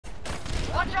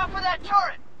Watch out for that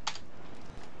turret!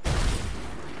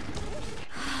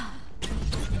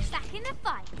 Back in the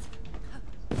fight.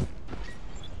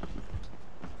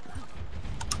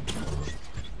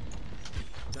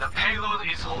 The payload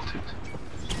is halted.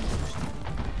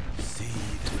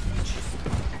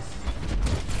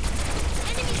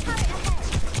 Enemy turret ahead.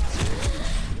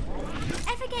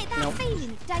 Ever get that feeling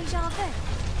of deja vu?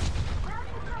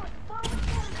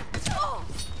 Oh.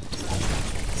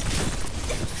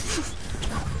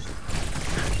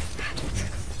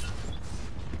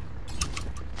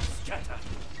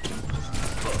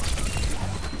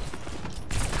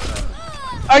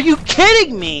 Are you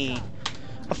kidding me?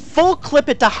 A full clip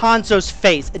it to Hanzo's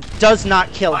face. It does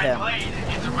not kill him. My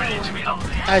blade is ready to be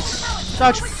unleashed. That's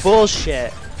such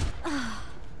bullshit.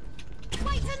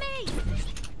 Wait for me.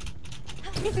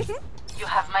 You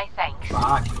have my thanks.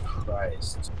 Fuck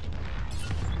Christ.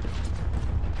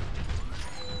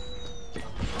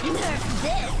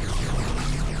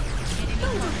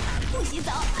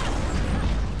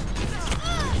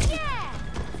 Yeah.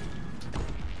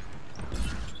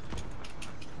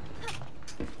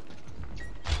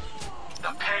 The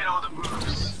payload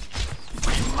moves.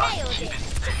 We must keep it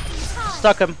safe.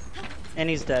 Stuck him. And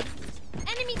he's dead.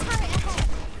 Enemy turret ahead.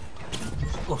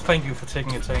 Well, thank you for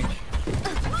taking a tank.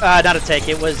 Not a take.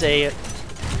 It was a...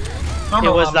 No,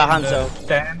 It was I the mean, Hanzo.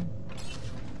 Dan.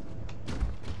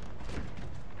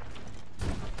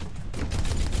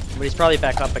 But he's probably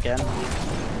back up again.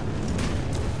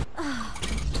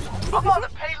 I'm on the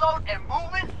payload and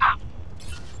moving out.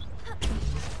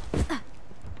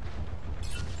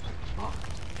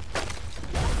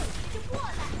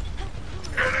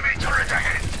 Enemy turret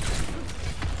ahead.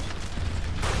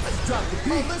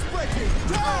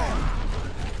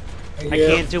 I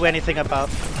can't do anything about...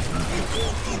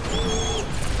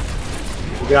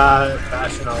 We got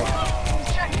Bastion on.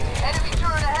 Check. Enemy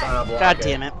turret ahead. God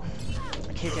damn it.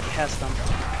 I can't get past them.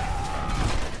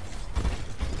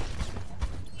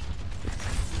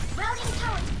 Routing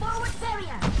turret forward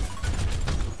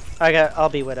barrier. I'll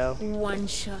be Widow. One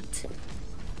shot,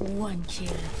 one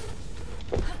kill.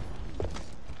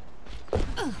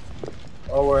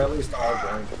 Oh, we're at least all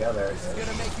going together.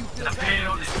 The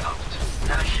payload is stopped.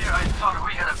 And here I thought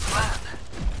we had a plan.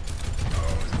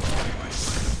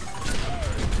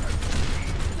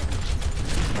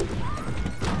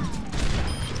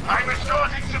 I'm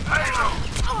restoring the payload.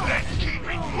 Let's keep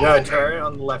it. You got a turret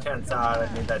on the left hand side.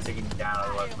 I need that taking you down.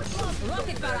 Otherwise, my shield will go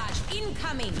Rocket there. barrage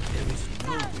incoming. 60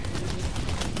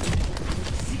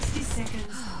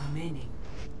 seconds remaining.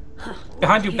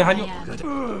 Behind you, behind you. Let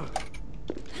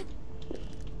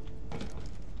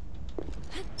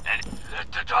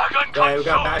the dragon Okay, we got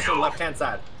control Bastion you. left hand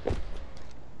side.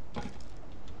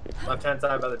 Left hand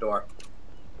side by the door.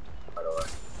 By the way.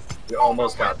 We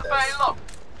almost got this. Payload.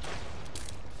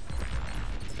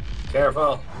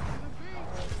 Careful.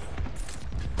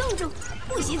 冻住，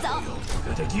不许走。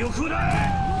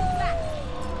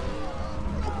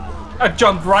 I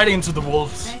jumped right into the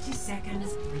wolves. 30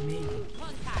 seconds remaining.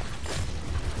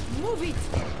 Move it.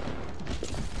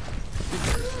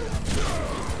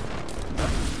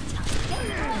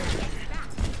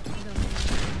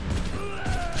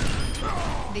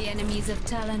 The enemies of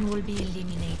Talon will be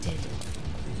eliminated.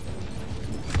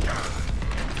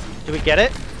 Do we get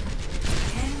it?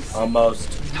 Almost.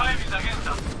 Time is against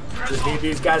us. Just need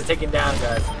these guys taken down,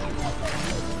 guys.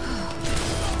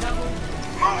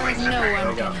 Moving the No payload.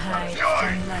 one can hide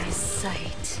from my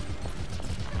sight.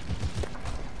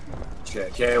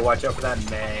 Okay, watch out for that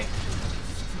May.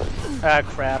 Ah,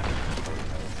 crap.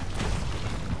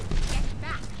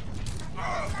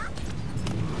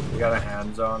 We got a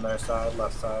Hanzo on their side,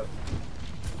 left side.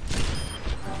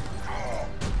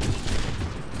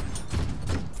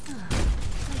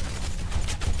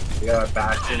 We got a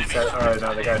Bastion set, or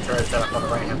no, they got a turret set up on the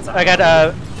right hand side. I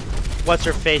got, what's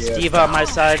her face? Yeah. Diva on my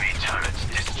side. Enemy turret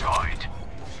destroyed.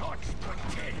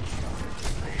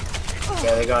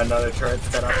 Yeah, they got another turret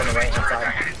set up on the right hand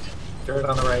side. Turret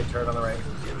on the right, turret on the right.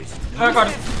 I got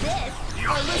it.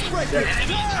 Enemy turret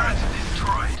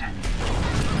destroyed.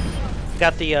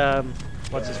 Got the,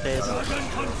 what's his face?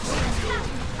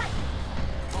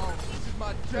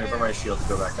 Wait for my shield to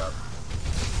go back up.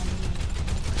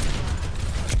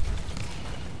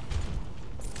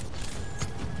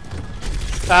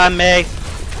 May.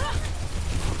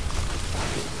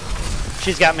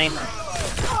 She's got me.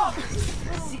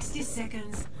 60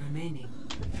 seconds remaining.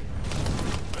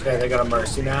 Okay, they got a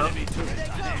Mercy now.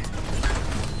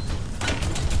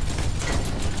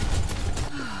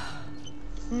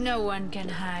 No one can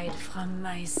hide from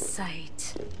my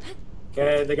sight.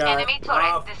 Okay, they got. Enemy turret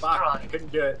oh, fuck. I destroyed.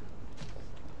 couldn't do it.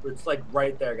 It's like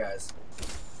right there, guys.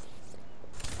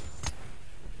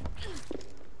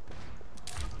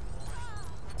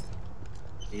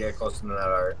 You get close to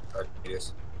that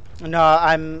Arcadius. No,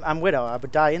 I'm Widow. I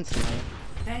would die instantly.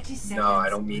 30 seconds. No, I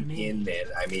don't mean in it.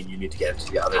 I mean you need to get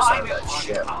to the other side of that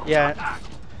ship. Yeah.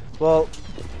 Well,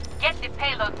 Get the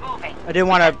payload moving. I didn't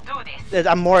want Do this.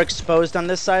 to. I'm more exposed on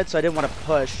this side, so I didn't want to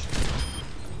push.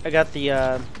 I got the.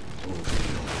 10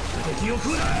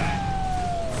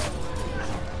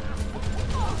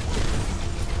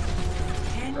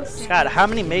 seconds. God, how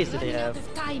many maze do they have?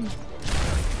 Time.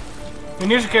 We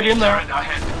need to get in there.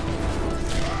 Ahead.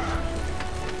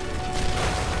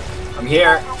 I'm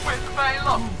here. With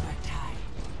payload. Overtime.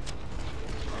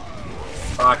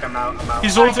 Fuck, I'm out.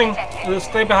 He's ulting.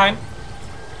 Stay behind.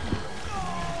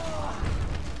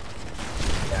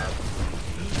 Yeah.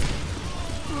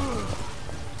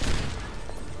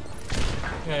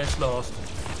 Yeah, it's lost.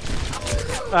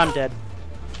 I'm dead.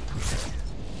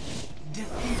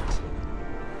 Defeat.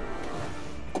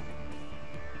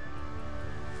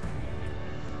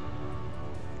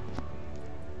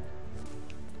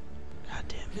 God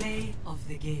damn it. Play of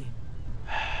the game.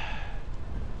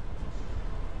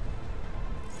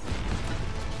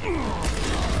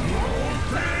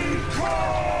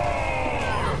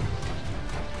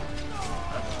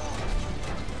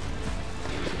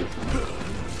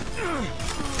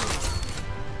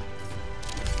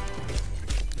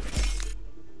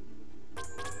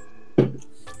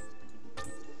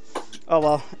 Oh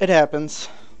well, it happens.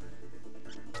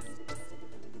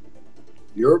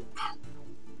 Yep.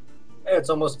 Hey, it's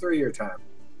almost 3-year time.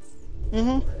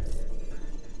 Mhm.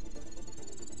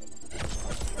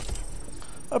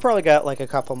 I probably got like a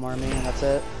couple more me, and that's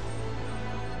it.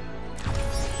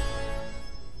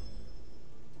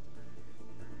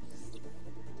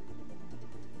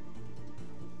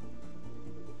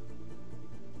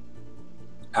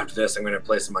 After this, I'm gonna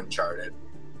play some Uncharted.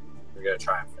 We're gonna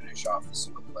try and finish off the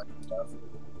single player stuff.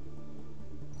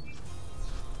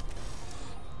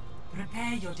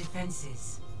 Prepare your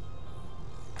defenses.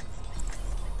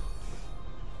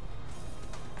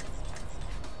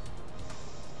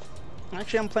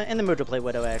 Actually, I'm in the mood to play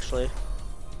Widow, actually.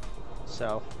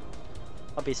 So,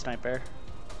 I'll be Sniper.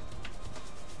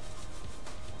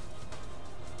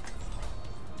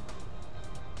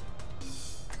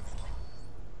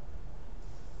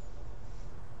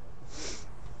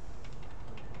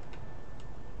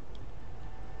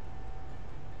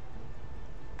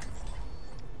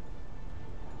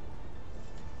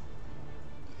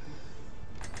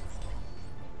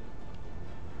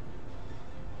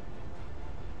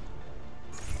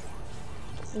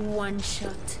 One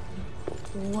shot,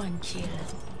 one kill.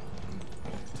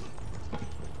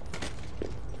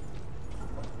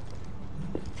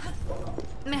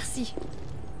 Merci.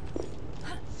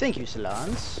 Thank you,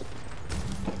 Solange.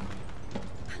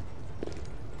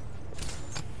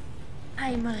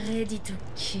 I'm ready to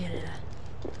kill.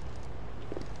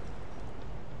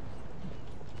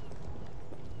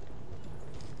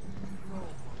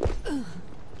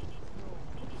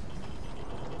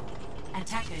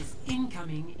 Attackers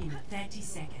incoming in 30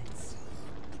 seconds.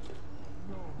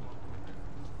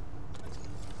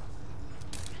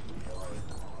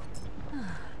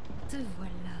 Te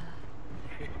voilà.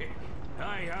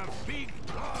 I have big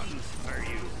plans for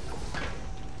you.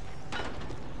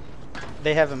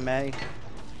 They have a May.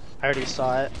 I already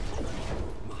saw it.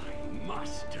 My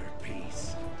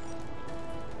masterpiece.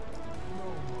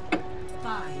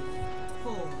 5,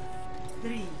 4,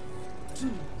 3, 2,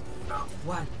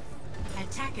 1.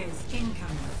 Attackers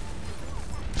incoming.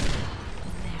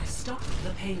 There, stop the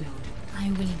payload.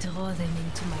 I will draw them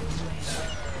into my way.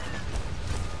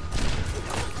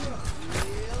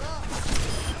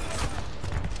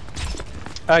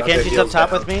 Genji's up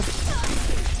top with me.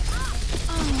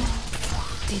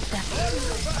 Did that.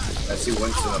 I see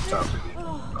Winston up top.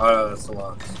 Oh no, that's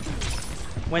Solange.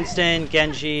 Winston,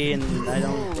 Genji, and I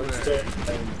don't. Winston,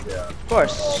 and yeah. Of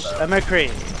course, a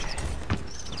McCree.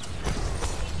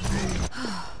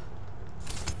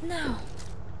 Now,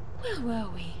 where were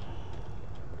we?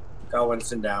 Got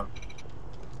Winston down.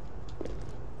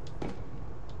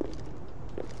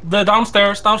 The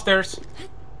downstairs.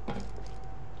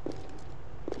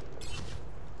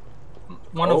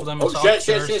 One of them is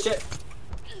upstairs. Shit.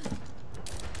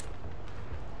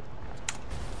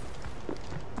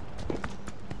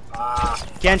 Ah,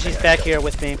 Genji's back here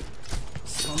with me,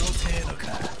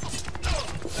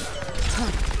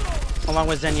 along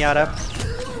with Zenyatta.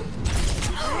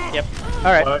 Yep.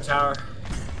 All right. water tower.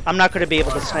 I'm not going to be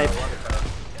able to snipe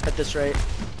at this rate.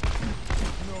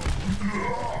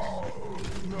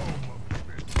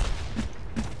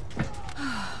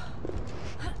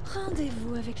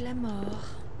 Rendez-vous avec la mort.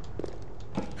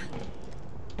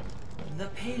 The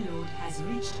payload has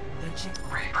reached the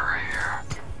checkpoint. Reaper here.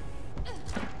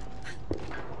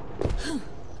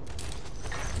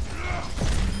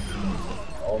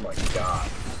 Oh my god.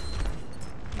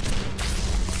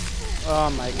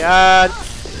 Oh my god.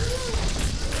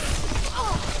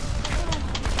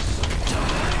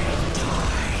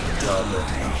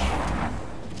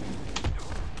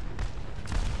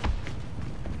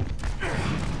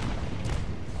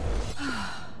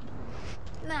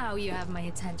 Now you have my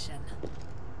attention.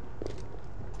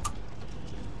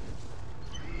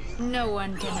 No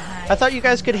one can hide. I thought you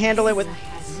guys could handle it with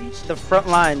the front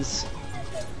lines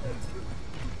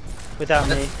without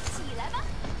me.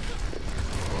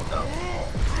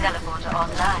 Teleporter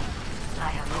online. I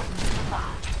have opened the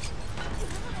bar.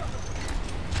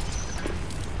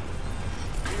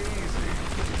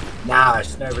 Nah,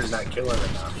 Sniper's not killing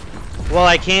enough. Well,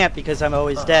 I can't because I'm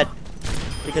always dead.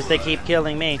 Because they keep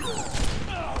killing me.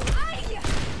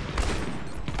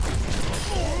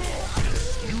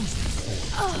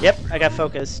 Yep, I got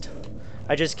focused.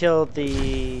 I just killed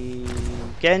the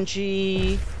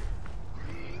Genji,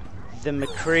 the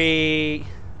McCree,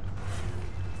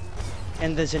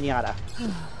 and the Zenyatta.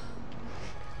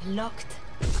 Locked.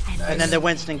 And then the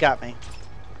Winston got me.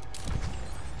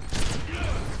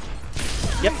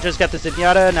 Yep, just got the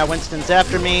Zenyatta, now Winston's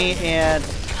after me, and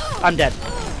I'm dead.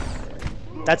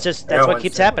 That's what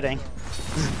keeps happening.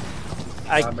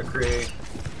 McCree.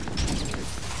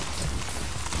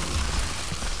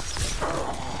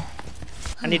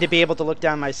 I need to be able to look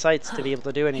down my sights to be able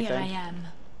to do Here I anything. am.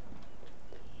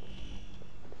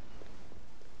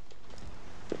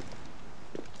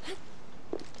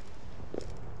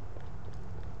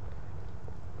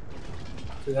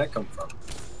 Where'd that come from?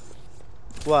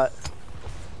 What?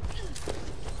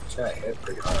 Shit, I hit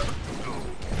pretty hard.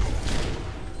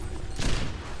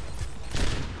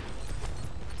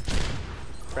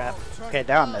 Crap. Okay,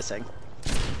 now I'm missing.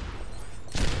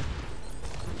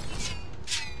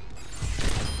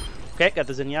 Okay, got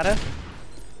the Zenyatta.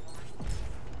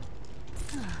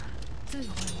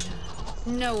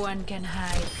 No one can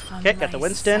hide from Okay, got the my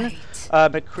Winston.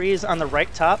 sight. McCree's on the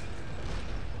right top.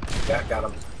 Yeah, got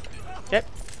him. Okay.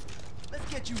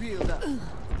 Let's get you healed up.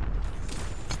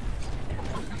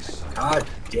 God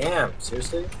damn,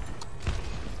 seriously?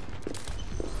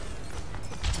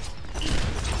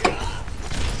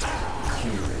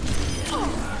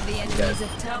 The enemies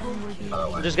of Talon will be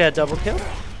Oh, Just got a double kill.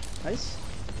 Nice.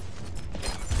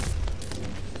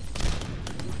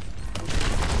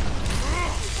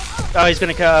 Oh, he's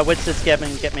gonna Winston's get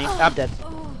me. I'm dead.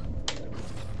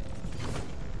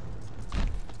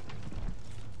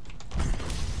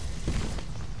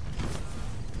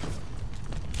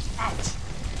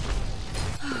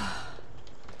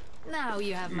 Now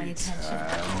you have my attention.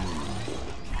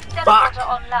 Teleporter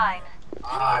online.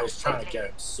 I was trying to get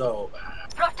it so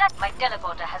bad. Protect my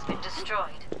teleporter has been destroyed.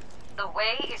 The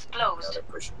way is closed. They're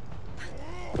pushing.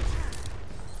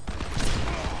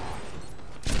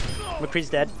 McCree's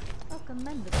dead.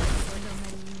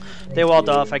 They walled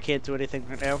off. I can't do anything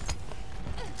right now.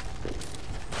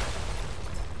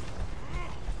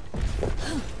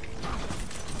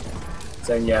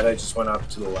 Zenyatta just went up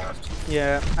to the left.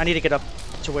 Yeah, I need to get up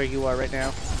to where you are right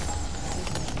now.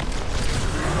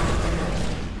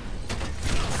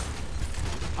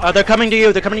 They're coming to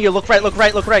you. They're coming to you. Look right. Look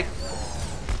right. Look right.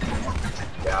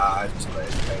 Yeah, I just played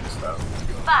things though.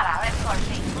 Para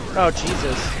reporting. Oh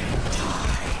Jesus.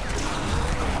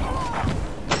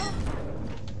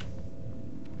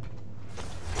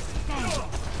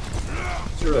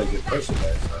 It's a really good push in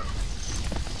there, so.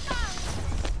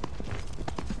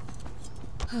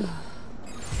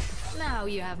 Now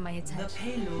you have my The attention.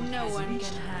 payload No has one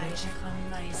reached can the hide checkpoint.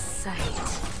 from my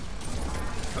sight.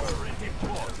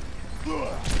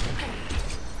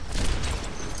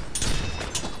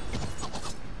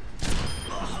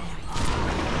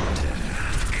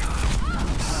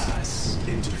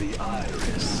 Into the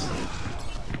iris.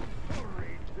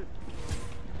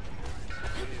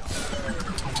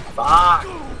 Fuck!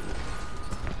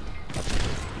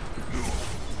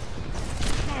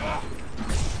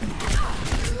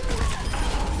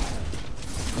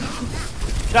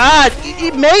 God,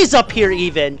 May's up here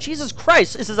even. Jesus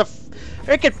Christ, this is a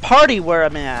freaking party where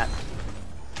I'm at.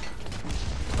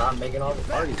 Not making all the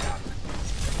parties happen.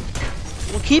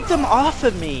 Well, keep them off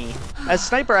of me. As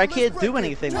Sniper, I can't do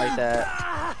anything like that.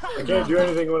 I can't do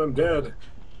anything when I'm dead.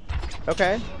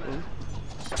 Okay.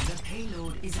 The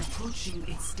payload is approaching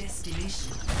its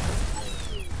destination.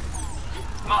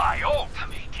 My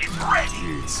ultimate is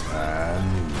ready.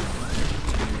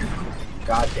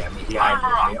 God damn it,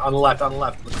 behind me. On the left,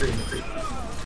 McCree.